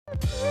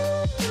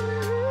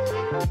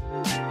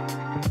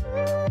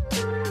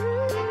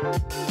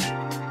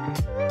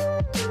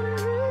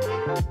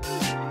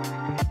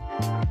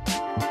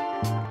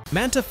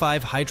Manta5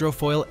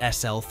 Hydrofoil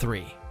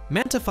SL3.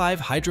 Manta5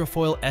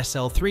 Hydrofoil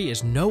SL3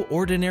 is no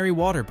ordinary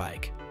water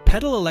bike.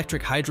 Pedal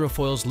electric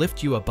hydrofoils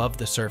lift you above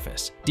the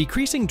surface,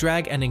 decreasing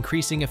drag and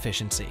increasing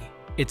efficiency.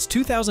 Its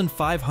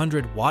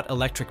 2,500 watt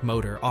electric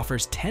motor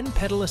offers 10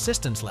 pedal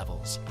assistance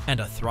levels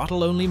and a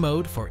throttle-only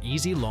mode for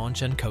easy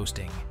launch and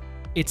coasting.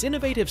 Its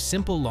innovative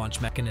simple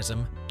launch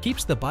mechanism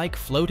keeps the bike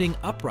floating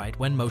upright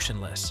when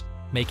motionless,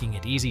 making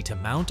it easy to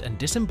mount and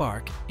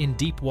disembark in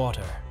deep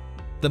water.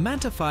 The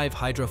Manta5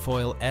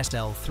 Hydrofoil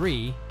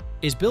SL3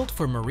 is built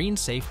for marine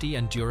safety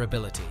and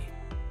durability.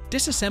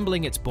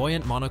 Disassembling its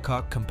buoyant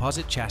monocoque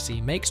composite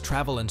chassis makes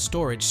travel and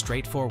storage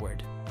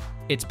straightforward.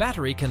 Its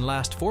battery can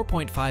last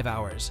 4.5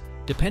 hours,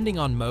 depending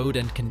on mode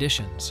and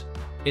conditions.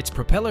 Its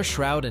propeller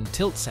shroud and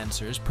tilt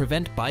sensors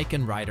prevent bike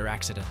and rider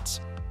accidents.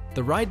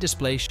 The ride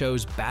display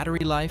shows battery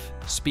life,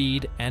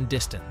 speed, and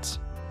distance.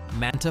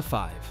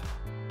 Manta5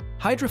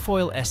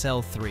 Hydrofoil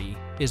SL3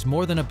 is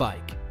more than a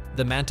bike.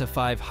 The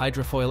Manta5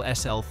 Hydrofoil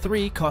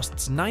SL3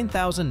 costs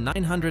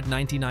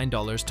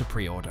 $9,999 to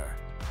pre-order.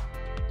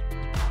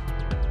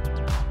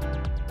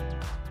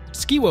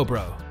 Scewo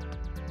BRO.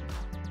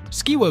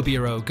 Scewo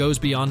BRO goes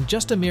beyond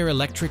just a mere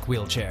electric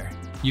wheelchair.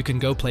 You can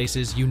go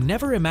places you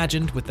never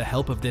imagined with the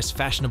help of this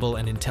fashionable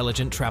and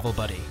intelligent travel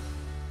buddy.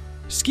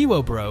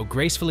 Scewo BRO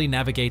gracefully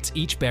navigates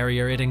each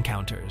barrier it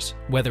encounters,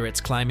 whether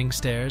it's climbing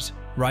stairs,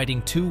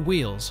 riding two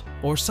wheels,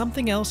 or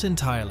something else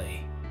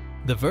entirely.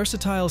 The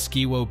versatile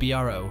Scewo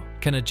BRO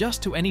can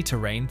adjust to any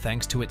terrain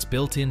thanks to its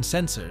built-in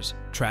sensors,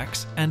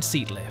 tracks, and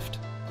seat lift.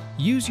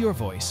 Use your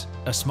voice,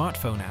 a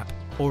smartphone app,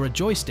 or a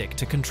joystick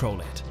to control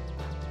it.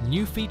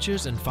 New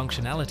features and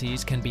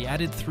functionalities can be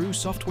added through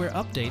software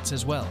updates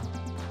as well.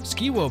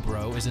 Scewo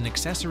BRO is an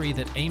accessory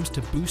that aims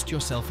to boost your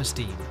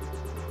self-esteem.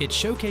 It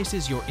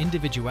showcases your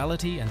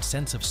individuality and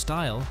sense of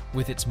style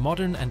with its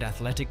modern and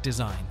athletic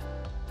design.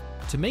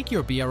 To make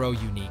your BRO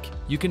unique,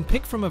 you can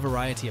pick from a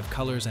variety of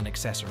colors and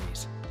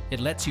accessories. It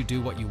lets you do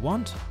what you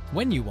want,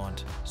 when you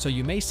want, so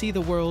you may see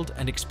the world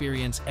and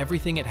experience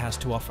everything it has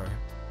to offer.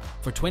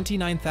 For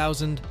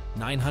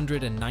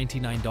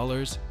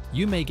 $29,999,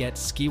 you may get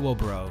Scewo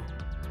BRO.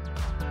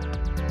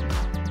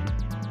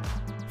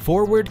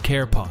 Forward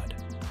CarePod.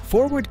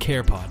 Forward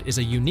CarePod is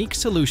a unique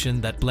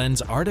solution that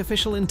blends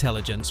artificial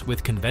intelligence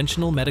with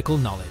conventional medical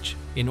knowledge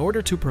in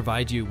order to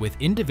provide you with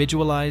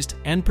individualized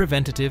and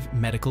preventative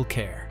medical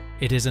care.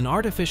 It is an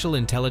artificial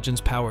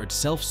intelligence-powered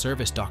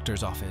self-service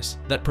doctor's office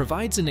that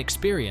provides an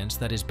experience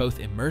that is both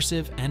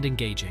immersive and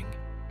engaging.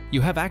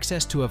 You have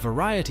access to a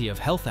variety of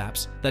health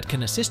apps that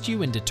can assist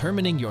you in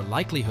determining your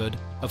likelihood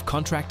of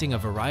contracting a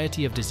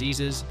variety of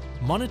diseases,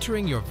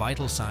 monitoring your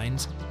vital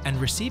signs, and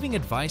receiving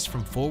advice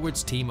from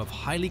Forward's team of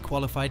highly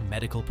qualified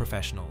medical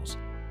professionals.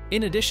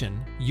 In addition,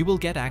 you will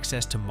get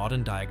access to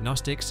modern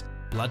diagnostics,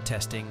 blood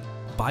testing,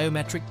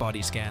 biometric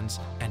body scans,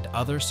 and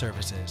other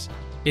services.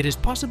 It is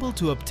possible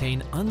to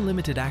obtain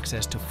unlimited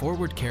access to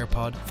Forward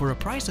CarePod for a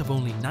price of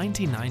only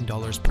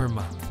 $99 per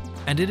month.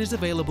 And it is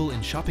available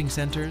in shopping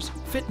centers,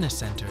 fitness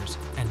centers,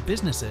 and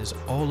businesses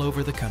all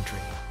over the country.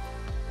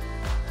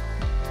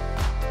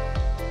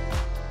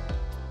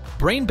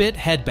 BrainBit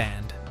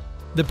Headband.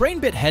 The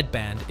BrainBit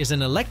Headband is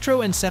an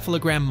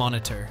electroencephalogram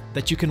monitor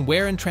that you can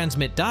wear and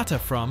transmit data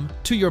from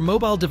to your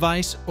mobile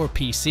device or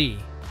PC.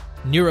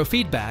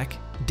 Neurofeedback,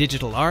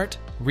 digital art,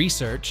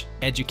 research,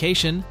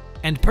 education,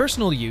 and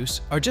personal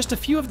use are just a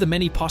few of the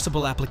many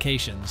possible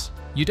applications.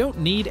 You don't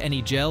need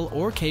any gel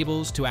or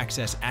cables to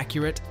access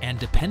accurate and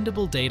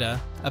dependable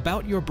data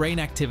about your brain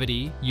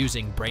activity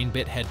using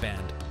BrainBit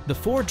Headband. The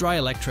 4 dry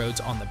electrodes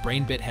on the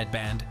BrainBit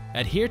Headband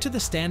adhere to the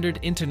standard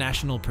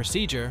international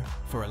procedure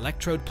for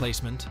electrode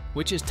placement,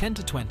 which is 10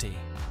 to 20.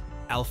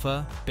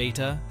 Alpha,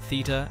 beta,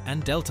 theta,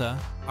 and delta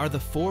are the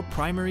 4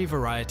 primary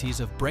varieties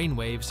of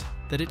brainwaves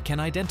that it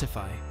can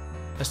identify.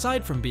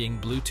 Aside from being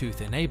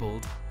Bluetooth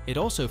enabled, it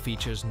also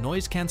features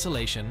noise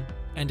cancellation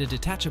and a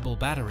detachable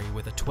battery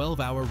with a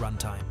 12-hour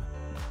runtime.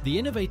 The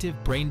innovative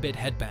BrainBit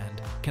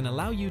Headband can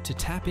allow you to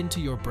tap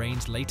into your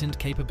brain's latent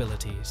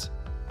capabilities.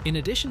 In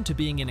addition to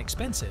being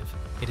inexpensive,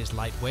 it is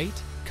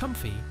lightweight,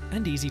 comfy,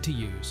 and easy to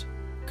use.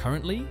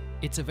 Currently,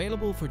 it's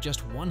available for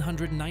just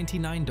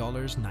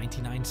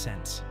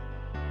 $199.99.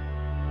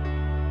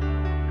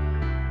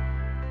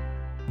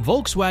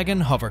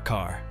 Volkswagen Hover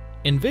Car.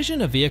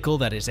 Envision a vehicle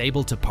that is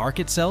able to park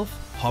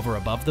itself, hover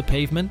above the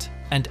pavement,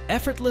 and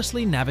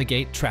effortlessly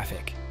navigate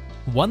traffic.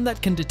 One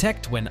that can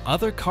detect when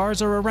other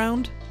cars are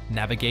around,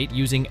 navigate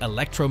using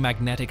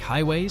electromagnetic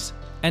highways,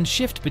 and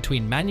shift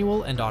between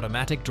manual and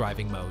automatic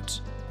driving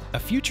modes. A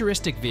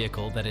futuristic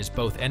vehicle that is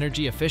both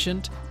energy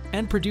efficient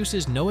and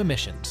produces no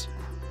emissions.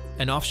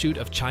 An offshoot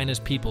of China's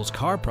People's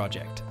Car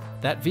project,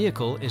 that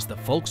vehicle is the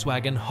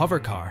Volkswagen Hover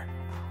Car.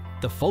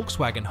 The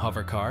Volkswagen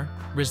Hover Car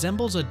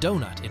resembles a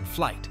donut in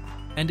flight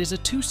and is a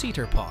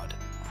 2-seater pod.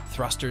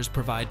 Thrusters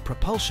provide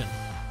propulsion,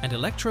 and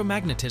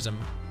electromagnetism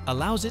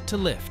allows it to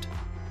lift.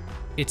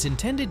 Its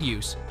intended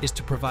use is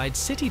to provide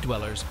city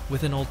dwellers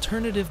with an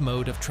alternative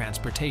mode of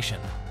transportation.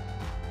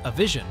 A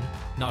vision,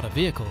 not a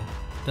vehicle,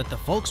 that the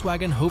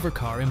Volkswagen Hover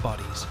Car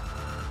embodies.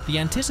 The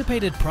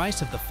anticipated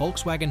price of the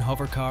Volkswagen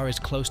Hover Car is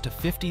close to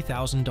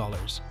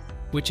 $50,000,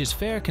 which is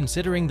fair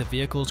considering the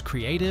vehicle's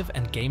creative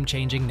and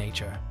game-changing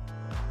nature.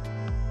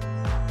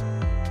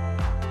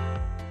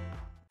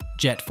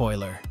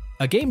 Jetfoiler.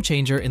 A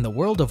game-changer in the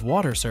world of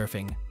water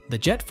surfing, the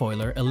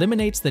Jetfoiler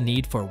eliminates the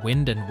need for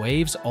wind and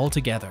waves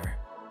altogether.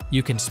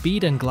 You can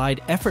speed and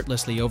glide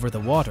effortlessly over the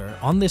water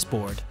on this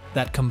board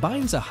that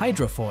combines a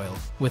hydrofoil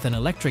with an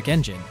electric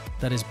engine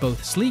that is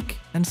both sleek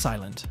and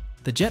silent.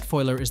 The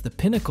Jetfoiler is the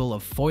pinnacle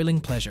of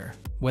foiling pleasure,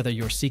 whether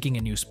you're seeking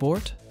a new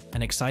sport,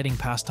 an exciting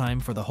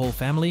pastime for the whole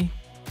family,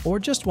 or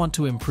just want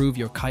to improve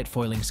your kite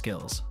foiling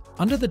skills.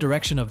 Under the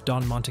direction of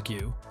Don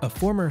Montague, a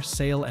former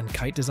sail and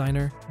kite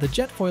designer, the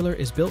Jetfoiler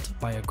is built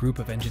by a group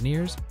of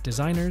engineers,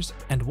 designers,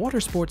 and water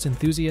sports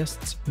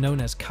enthusiasts known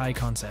as Kai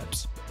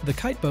Concepts. The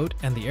kite boat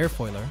and the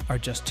airfoiler are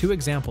just two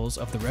examples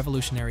of the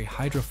revolutionary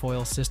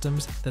hydrofoil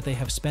systems that they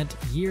have spent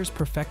years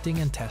perfecting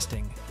and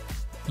testing.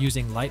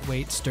 Using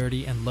lightweight,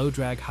 sturdy, and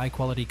low-drag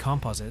high-quality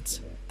composites,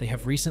 they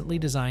have recently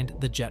designed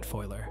the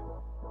Jetfoiler.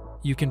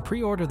 You can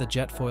pre-order the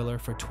Jetfoiler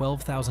for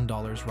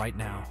 $12,000 right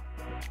now.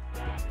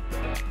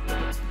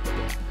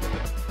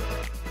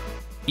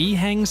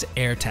 EHang's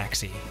Air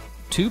Taxi.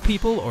 2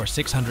 people or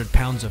 600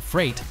 pounds of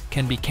freight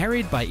can be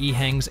carried by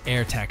EHang's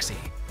Air Taxi,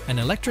 an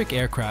electric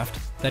aircraft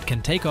that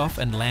can take off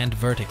and land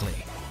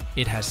vertically.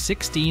 It has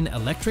 16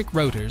 electric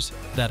rotors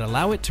that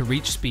allow it to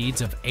reach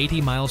speeds of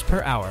 80 miles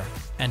per hour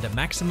and a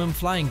maximum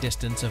flying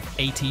distance of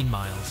 18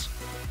 miles.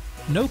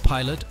 No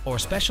pilot or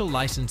special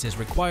license is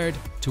required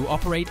to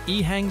operate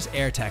EHang's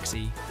Air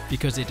Taxi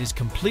because it is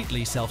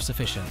completely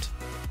self-sufficient.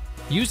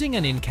 Using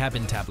an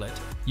in-cabin tablet,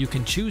 you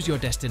can choose your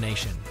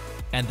destination,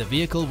 and the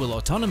vehicle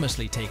will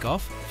autonomously take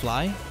off,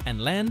 fly,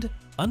 and land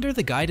under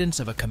the guidance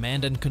of a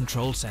command and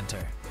control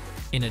center.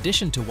 In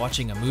addition to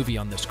watching a movie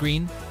on the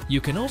screen,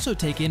 you can also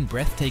take in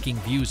breathtaking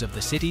views of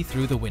the city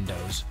through the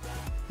windows.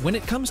 When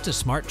it comes to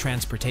smart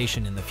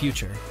transportation in the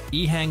future,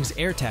 EHang's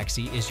Air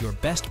Taxi is your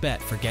best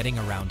bet for getting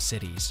around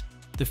cities.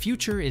 The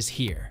future is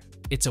here.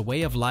 It's a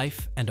way of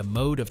life and a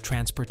mode of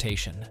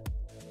transportation.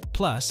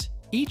 Plus,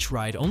 each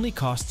ride only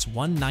costs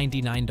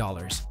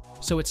 $199,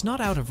 so it's not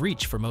out of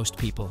reach for most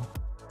people.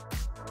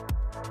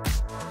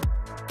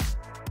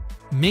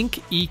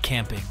 MINK-E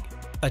Camping.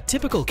 A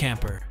typical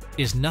camper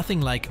is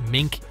nothing like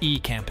MINK-E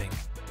Camping.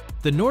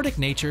 The Nordic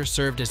nature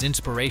served as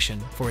inspiration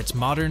for its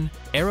modern,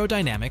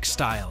 aerodynamic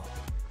style.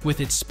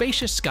 With its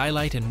spacious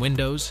skylight and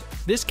windows,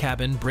 this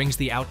cabin brings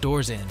the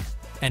outdoors in,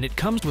 and it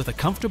comes with a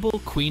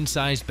comfortable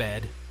queen-sized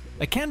bed,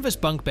 a canvas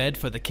bunk bed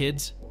for the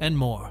kids, and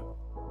more.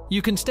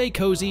 You can stay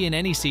cozy in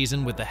any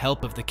season with the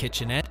help of the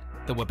kitchenette,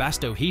 the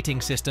Webasto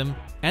heating system,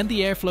 and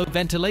the airflow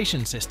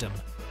ventilation system.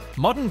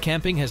 Modern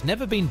camping has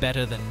never been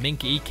better than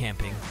MINK-E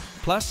Camping.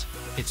 Plus,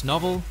 it's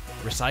novel,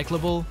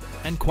 recyclable,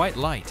 and quite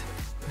light.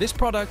 This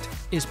product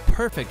is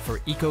perfect for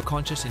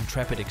eco-conscious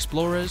intrepid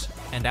explorers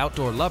and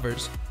outdoor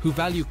lovers who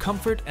value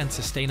comfort and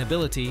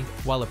sustainability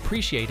while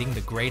appreciating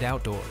the great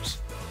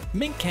outdoors.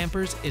 MINK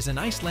Campers is an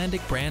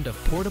Icelandic brand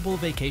of portable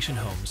vacation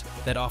homes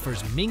that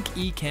offers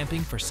MINK-E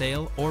Camping for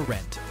sale or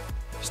rent.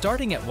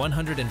 Starting at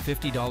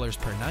 $150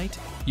 per night,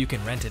 you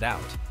can rent it out,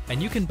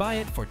 and you can buy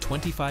it for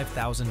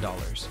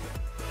 $25,000.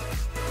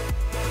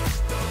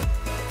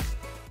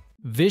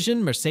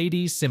 Vision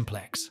Mercedes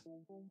Simplex.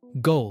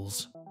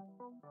 Goals.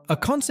 A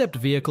concept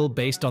vehicle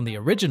based on the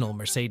original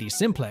Mercedes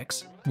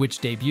Simplex, which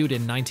debuted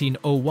in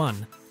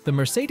 1901, the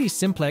Mercedes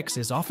Simplex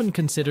is often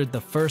considered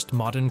the first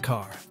modern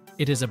car.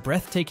 It is a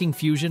breathtaking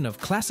fusion of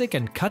classic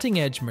and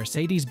cutting-edge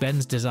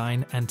Mercedes-Benz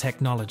design and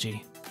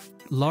technology.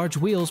 Large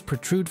wheels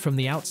protrude from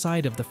the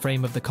outside of the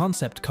frame of the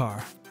concept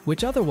car,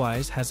 which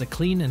otherwise has a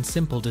clean and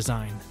simple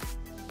design.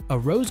 A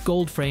rose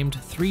gold-framed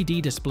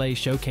 3D display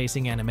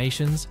showcasing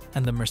animations,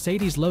 and the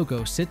Mercedes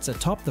logo sits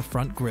atop the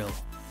front grille.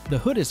 The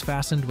hood is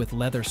fastened with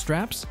leather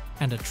straps,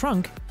 and a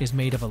trunk is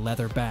made of a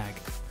leather bag.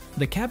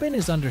 The cabin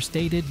is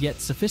understated yet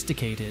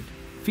sophisticated,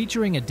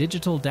 featuring a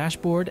digital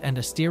dashboard and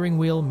a steering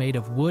wheel made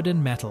of wood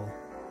and metal.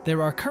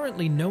 There are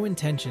currently no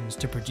intentions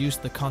to produce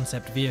the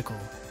concept vehicle,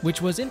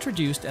 which was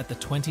introduced at the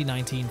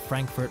 2019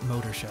 Frankfurt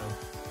Motor Show.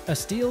 A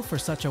steal for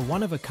such a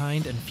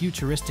one-of-a-kind and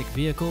futuristic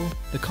vehicle,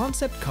 the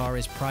concept car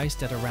is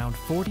priced at around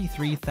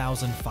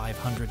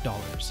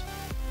 $43,500.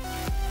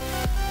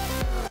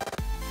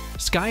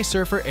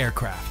 SkySurfer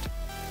Aircraft.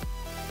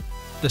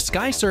 The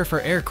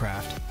SkySurfer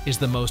Aircraft is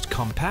the most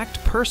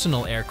compact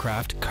personal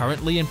aircraft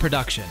currently in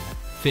production,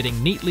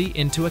 fitting neatly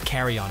into a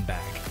carry-on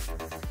bag.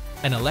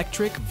 An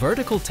electric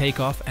vertical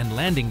takeoff and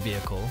landing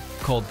vehicle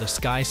called the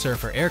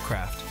SkySurfer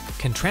Aircraft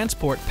can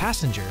transport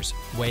passengers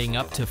weighing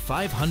up to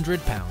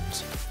 500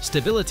 pounds.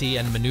 Stability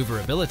and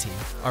maneuverability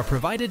are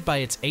provided by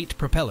its 8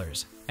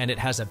 propellers, and it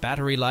has a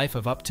battery life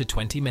of up to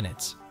 20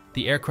 minutes.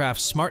 The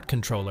aircraft's smart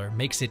controller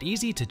makes it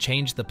easy to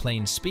change the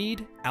plane's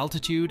speed,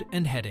 altitude,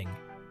 and heading.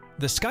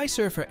 The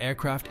SkySurfer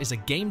Aircraft is a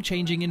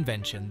game-changing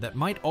invention that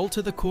might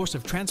alter the course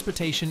of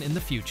transportation in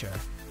the future,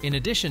 in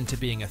addition to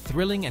being a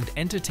thrilling and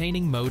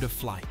entertaining mode of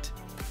flight.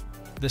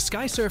 The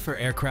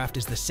SkySurfer Aircraft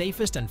is the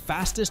safest and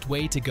fastest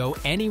way to go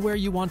anywhere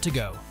you want to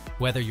go,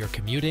 whether you're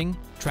commuting,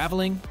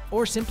 traveling,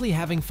 or simply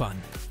having fun.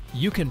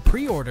 You can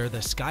pre-order the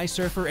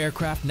SkySurfer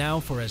Aircraft now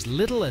for as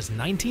little as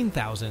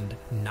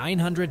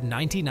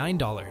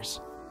 $19,999.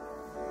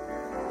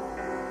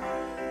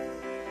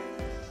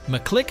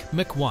 Mcclic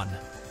Mc One.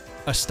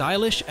 A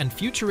stylish and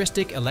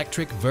futuristic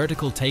electric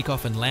vertical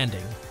takeoff and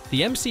landing,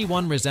 the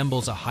MC1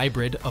 resembles a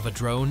hybrid of a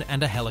drone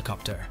and a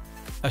helicopter.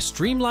 A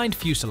streamlined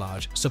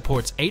fuselage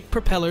supports 8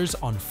 propellers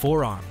on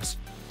 4 arms.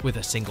 With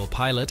a single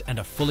pilot and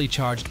a fully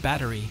charged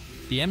battery,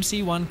 the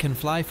MC1 can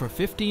fly for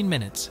 15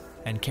 minutes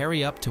and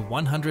carry up to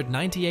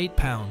 198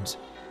 pounds.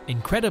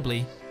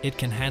 Incredibly, it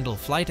can handle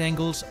flight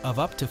angles of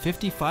up to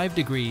 55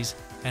 degrees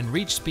and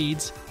reach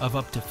speeds of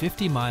up to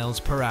 50 miles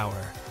per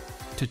hour.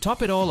 To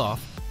top it all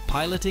off,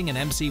 piloting an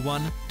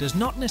MC1 does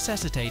not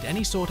necessitate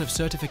any sort of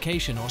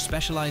certification or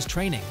specialized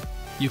training.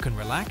 You can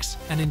relax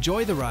and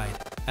enjoy the ride,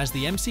 as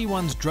the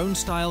MC1's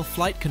drone-style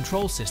flight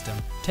control system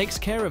takes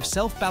care of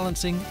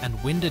self-balancing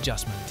and wind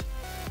adjustment.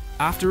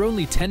 After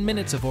only 10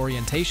 minutes of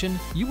orientation,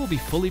 you will be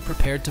fully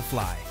prepared to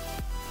fly.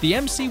 The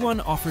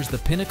MC1 offers the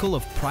pinnacle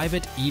of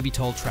private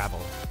eVTOL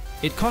travel.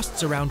 It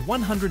costs around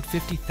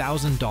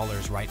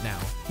 $150,000 right now,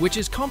 which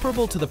is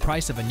comparable to the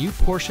price of a new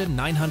Porsche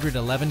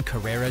 911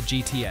 Carrera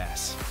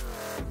GTS.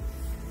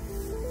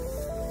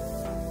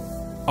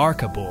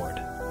 ARCA Board.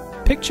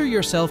 Picture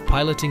yourself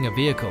piloting a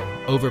vehicle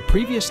over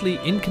previously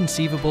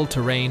inconceivable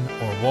terrain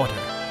or water.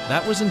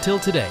 That was until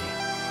today.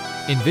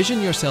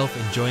 Envision yourself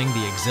enjoying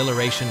the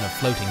exhilaration of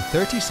floating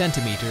 30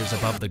 centimeters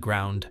above the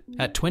ground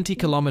at 20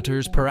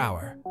 kilometers per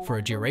hour for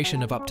a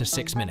duration of up to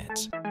 6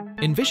 minutes.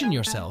 Envision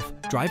yourself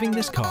driving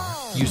this car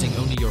using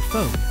only your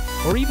phone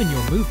or even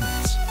your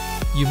movements.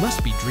 You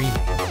must be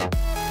dreaming.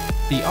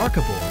 The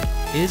ARCA Board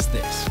is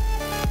this.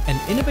 An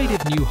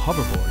innovative new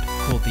hoverboard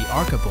called the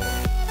ARCA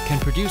Board can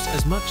produce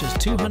as much as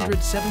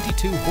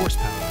 272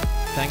 horsepower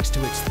thanks to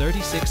its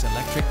 36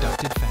 electric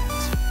ducted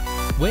fans.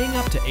 Weighing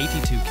up to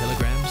 82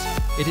 kilograms,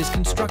 it is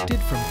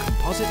constructed from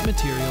composite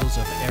materials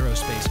of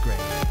aerospace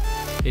grade.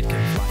 It can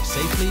fly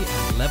safely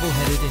and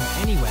level-headed in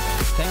any weather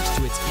thanks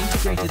to its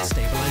integrated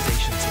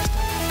stabilization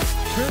system.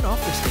 Turn off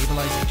the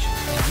stabilization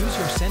and use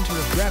your center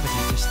of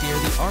gravity to steer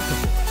the ARCA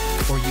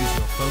Board, or use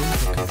your phone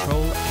for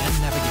control and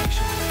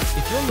navigation.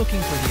 If you're looking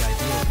for the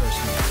ideal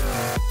personal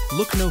vehicle,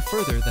 look no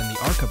further than the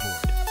ARCA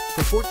Board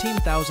for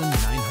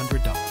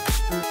 $14,900.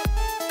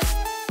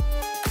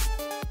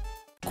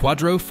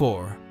 Quadro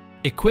 4.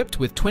 Equipped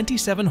with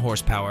 27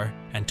 horsepower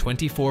and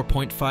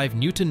 24.5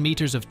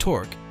 Newton-meters of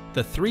torque,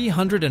 the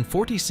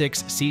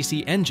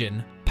 346cc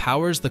engine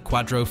powers the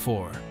Quadro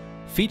 4.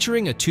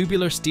 Featuring a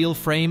tubular steel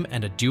frame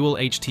and a dual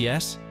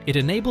HTS, it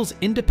enables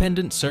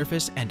independent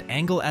surface and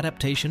angle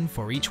adaptation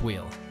for each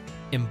wheel.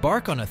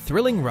 Embark on a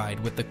thrilling ride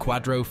with the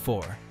Quadro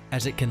 4,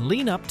 as it can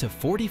lean up to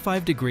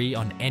 45 degrees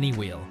on any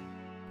wheel.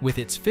 With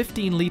its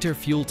 15-liter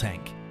fuel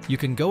tank, you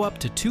can go up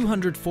to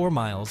 204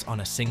 miles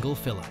on a single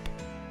fill-up.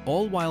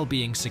 All while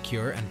being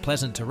secure and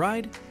pleasant to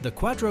ride, the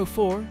Quadro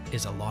 4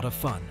 is a lot of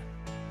fun.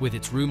 With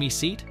its roomy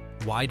seat,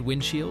 wide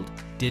windshield,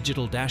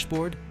 digital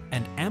dashboard,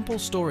 and ample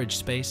storage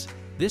space,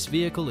 this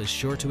vehicle is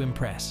sure to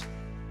impress.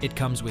 It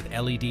comes with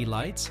LED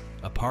lights,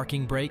 a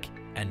parking brake,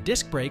 and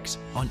disc brakes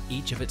on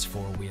each of its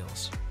 4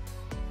 wheels.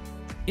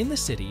 In the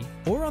city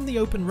or on the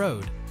open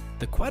road,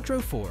 the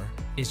Quadro 4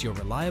 is your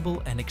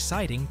reliable and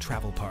exciting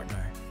travel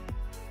partner.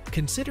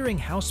 Considering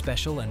how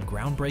special and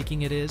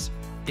groundbreaking it is,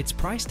 its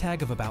price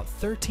tag of about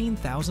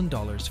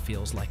 $13,000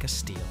 feels like a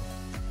steal.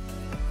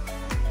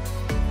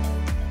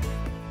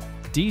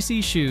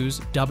 DC Shoes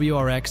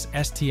WRX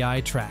STI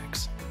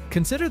TRAX.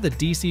 Consider the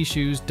DC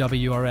Shoes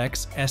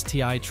WRX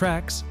STI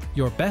TRAX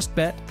your best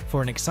bet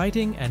for an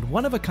exciting and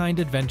one-of-a-kind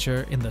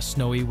adventure in the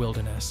snowy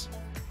wilderness.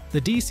 The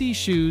DC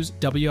Shoes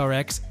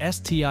WRX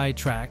STI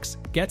TRAX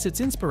gets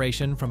its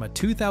inspiration from a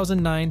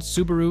 2009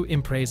 Subaru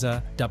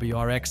Impreza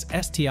WRX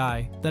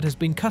STI that has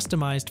been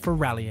customized for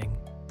rallying.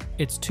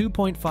 Its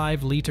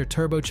 2.5-liter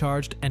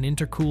turbocharged and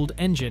intercooled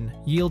engine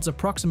yields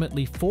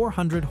approximately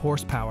 400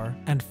 horsepower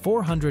and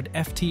 400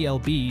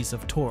 ft-lbs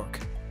of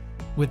torque.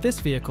 With this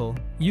vehicle,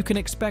 you can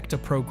expect a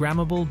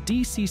programmable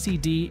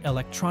DCCD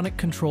electronic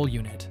control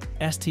unit,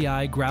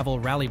 STI gravel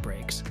rally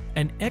brakes,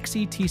 an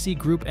XETC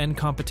Group N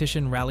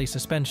competition rally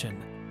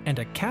suspension, and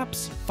a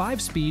CAPS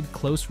 5-speed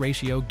close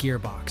ratio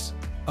gearbox.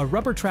 A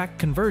rubber track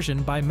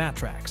conversion by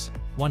Matrax.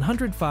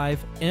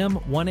 105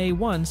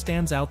 M1A1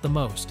 stands out the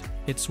most.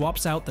 It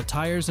swaps out the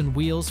tires and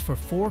wheels for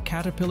 4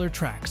 Caterpillar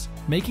tracks,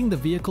 making the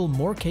vehicle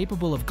more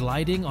capable of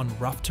gliding on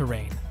rough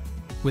terrain.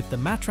 With the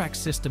Matrax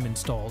system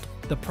installed,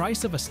 the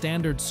price of a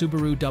standard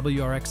Subaru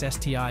WRX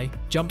STI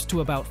jumps to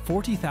about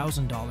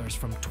 $40,000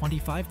 from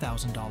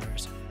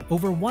 $25,000,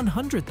 over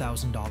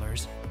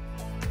 $100,000.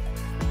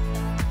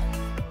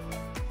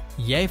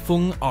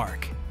 Yeefung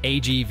Ark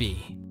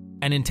AGV.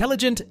 An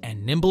intelligent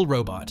and nimble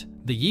robot,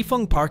 the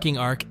Yeefung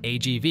Ark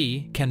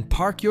AGV can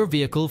park your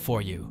vehicle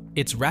for you.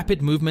 Its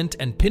rapid movement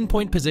and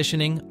pinpoint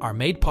positioning are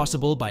made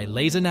possible by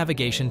laser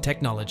navigation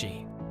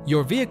technology.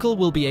 Your vehicle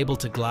will be able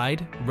to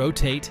glide,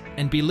 rotate,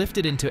 and be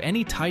lifted into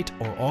any tight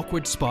or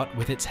awkward spot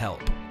with its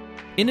help.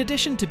 In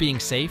addition to being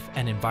safe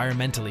and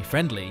environmentally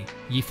friendly,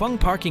 Yeefung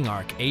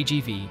Ark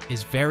AGV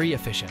is very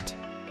efficient.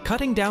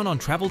 Cutting down on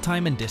travel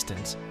time and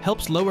distance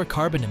helps lower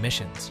carbon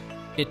emissions.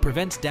 It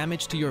prevents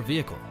damage to your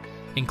vehicle,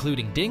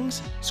 including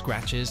dings,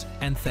 scratches,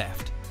 and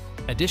theft.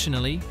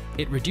 Additionally,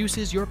 it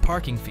reduces your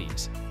parking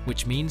fees,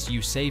 which means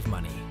you save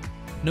money.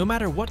 No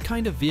matter what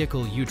kind of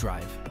vehicle you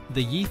drive,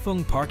 the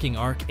Yeefung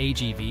Ark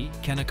AGV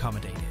can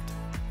accommodate it.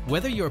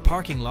 Whether your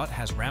parking lot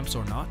has ramps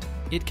or not,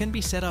 it can be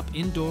set up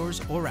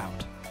indoors or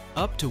out.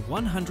 Up to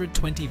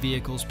 120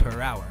 vehicles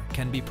per hour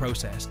can be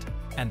processed,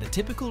 and the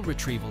typical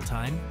retrieval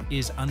time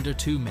is under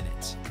 2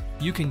 minutes.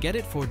 You can get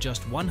it for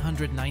just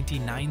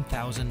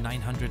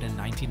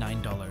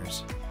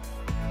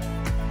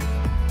 $199,999.